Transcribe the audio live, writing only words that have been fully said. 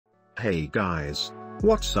Hey guys,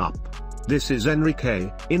 what's up? This is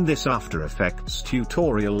Enrique. In this After Effects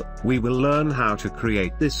tutorial, we will learn how to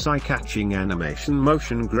create this eye-catching animation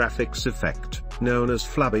motion graphics effect, known as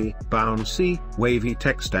flabby, bouncy, wavy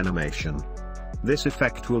text animation. This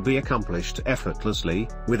effect will be accomplished effortlessly,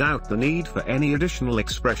 without the need for any additional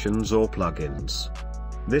expressions or plugins.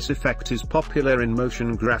 This effect is popular in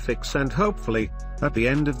motion graphics and hopefully, at the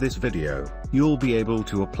end of this video, you'll be able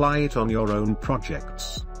to apply it on your own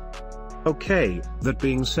projects. Okay, that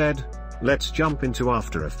being said, let's jump into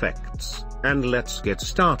After Effects, and let's get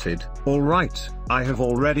started. Alright, I have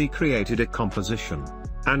already created a composition,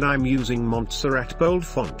 and I'm using Montserrat bold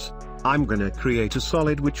font. I'm gonna create a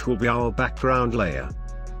solid which will be our background layer.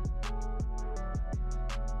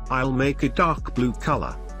 I'll make a dark blue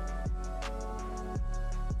color.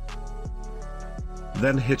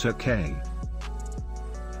 Then hit OK.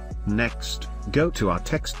 Next, go to our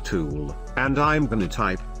text tool, and I'm gonna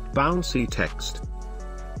type bouncy text.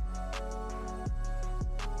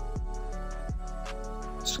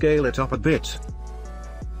 Scale it up a bit.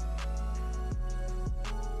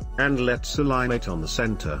 And let's align it on the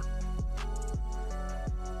center.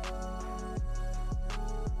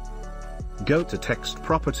 Go to text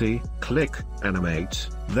property, click animate,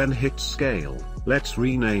 then hit scale. Let's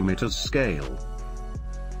rename it as scale.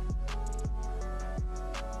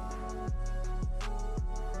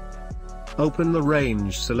 Open the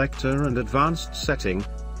range selector and advanced setting.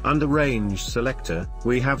 Under range selector,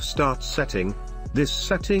 we have start setting. This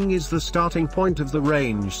setting is the starting point of the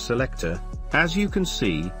range selector. As you can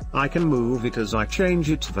see, I can move it as I change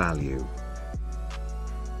its value.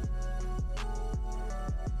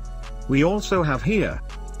 We also have here,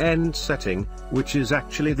 end setting, which is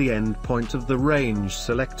actually the end point of the range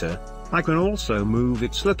selector. I can also move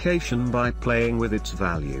its location by playing with its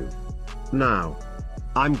value. Now,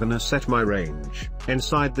 I'm gonna set my range.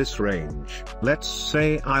 Inside this range, let's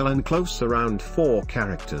say I'll enclose around 4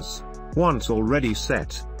 characters. Once already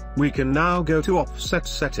set, we can now go to offset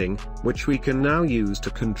setting, which we can now use to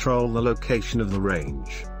control the location of the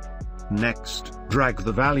range. Next, drag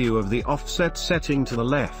the value of the offset setting to the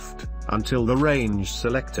left, until the range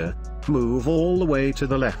selector, move all the way to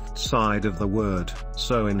the left side of the word.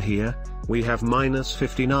 So in here, we have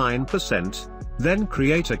 -59%, then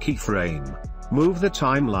create a keyframe. Move the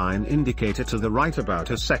timeline indicator to the right about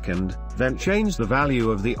a second, then change the value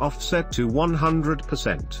of the offset to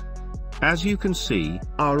 100%. As you can see,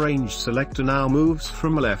 our range selector now moves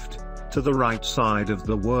from left to the right side of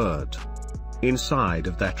the word. Inside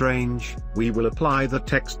of that range, we will apply the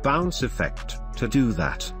text bounce effect. To do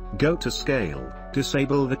that, go to Scale,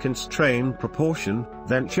 disable the constraint proportion,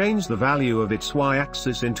 then change the value of its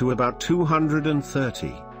y-axis into about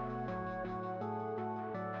 230.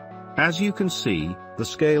 As you can see, the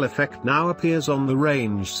scale effect now appears on the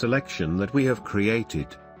range selection that we have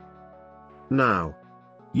created. Now,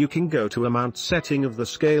 you can go to amount setting of the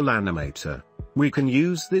scale animator. We can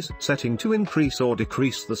use this setting to increase or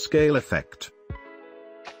decrease the scale effect.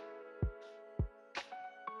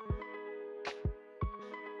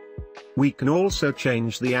 We can also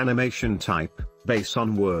change the animation type, based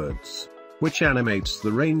on words, which animates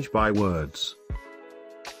the range by words.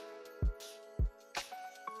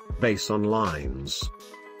 Base on lines.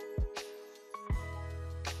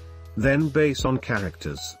 Then base on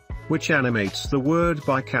characters, which animates the word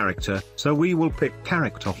by character, so we will pick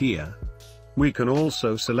character here. We can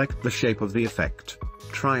also select the shape of the effect,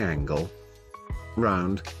 triangle,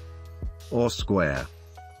 round, or square.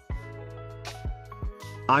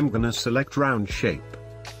 I'm gonna select round shape.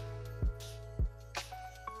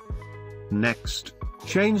 Next,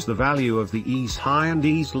 change the value of the ease high and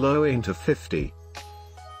ease low into 50.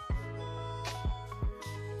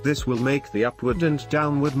 This will make the upward and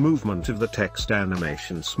downward movement of the text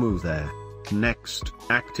animation smoother. Next,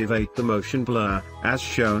 activate the motion blur, as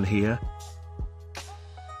shown here.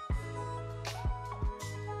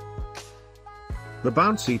 The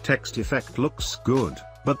bouncy text effect looks good,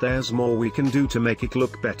 but there's more we can do to make it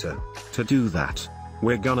look better. To do that,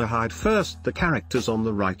 we're gonna hide first the characters on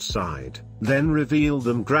the right side, then reveal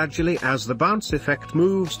them gradually as the bounce effect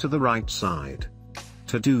moves to the right side.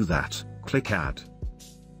 To do that, click Add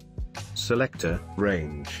Selector,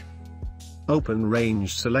 Range. Open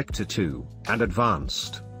Range Selector 2, and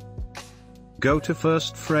Advanced. Go to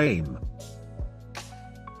First Frame.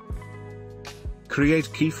 Create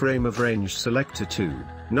keyframe of Range Selector 2,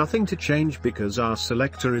 nothing to change because our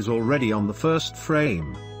selector is already on the first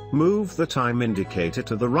frame. Move the time indicator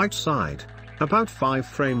to the right side, about 5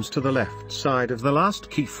 frames to the left side of the last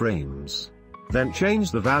keyframes. Then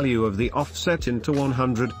change the value of the offset into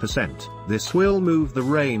 100%. This will move the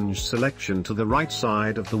range selection to the right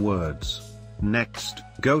side of the words. Next,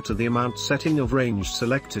 go to the amount setting of range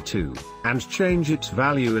selector 2, and change its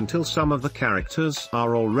value until some of the characters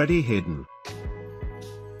are already hidden.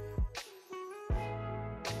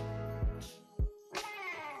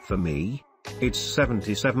 For me, it's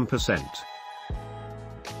 77%.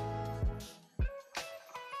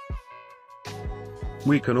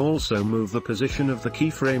 We can also move the position of the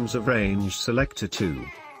keyframes of range selector 2,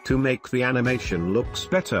 to make the animation looks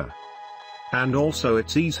better. And also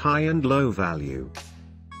its ease high and low value.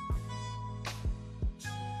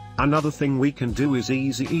 Another thing we can do is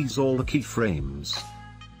ease all the keyframes.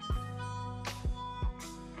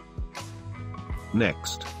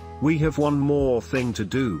 Next, we have one more thing to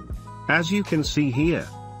do. As you can see here,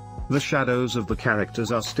 the shadows of the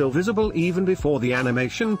characters are still visible even before the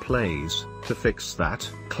animation plays. To fix that,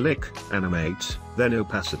 click Animate, then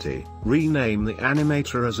Opacity. Rename the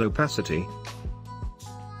animator as Opacity.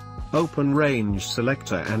 Open Range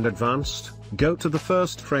Selector and Advanced, go to the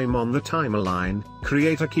first frame on the timeline,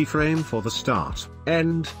 create a keyframe for the start,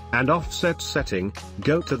 end, and offset setting,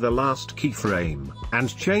 go to the last keyframe,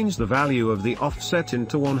 and change the value of the offset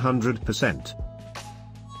into 100%.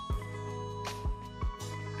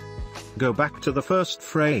 Go back to the first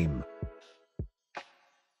frame.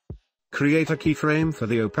 Create a keyframe for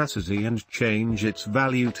the opacity and change its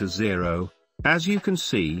value to 0. As you can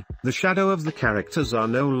see, the shadow of the characters are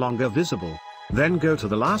no longer visible. Then go to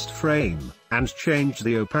the last frame, and change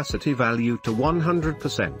the opacity value to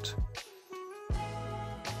 100%.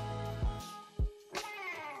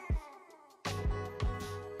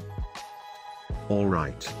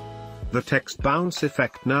 Alright. The text bounce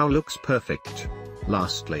effect now looks perfect.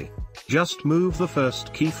 Lastly, just move the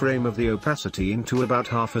first keyframe of the opacity into about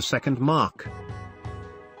half a second mark.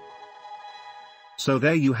 So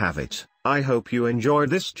there you have it. I hope you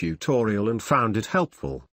enjoyed this tutorial and found it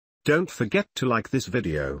helpful. Don't forget to like this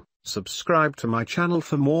video, subscribe to my channel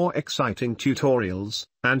for more exciting tutorials,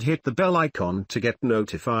 and hit the bell icon to get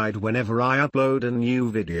notified whenever I upload a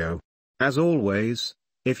new video. As always,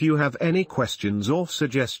 if you have any questions or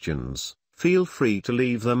suggestions, feel free to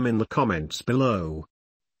leave them in the comments below.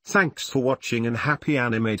 Thanks for watching and happy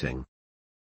animating.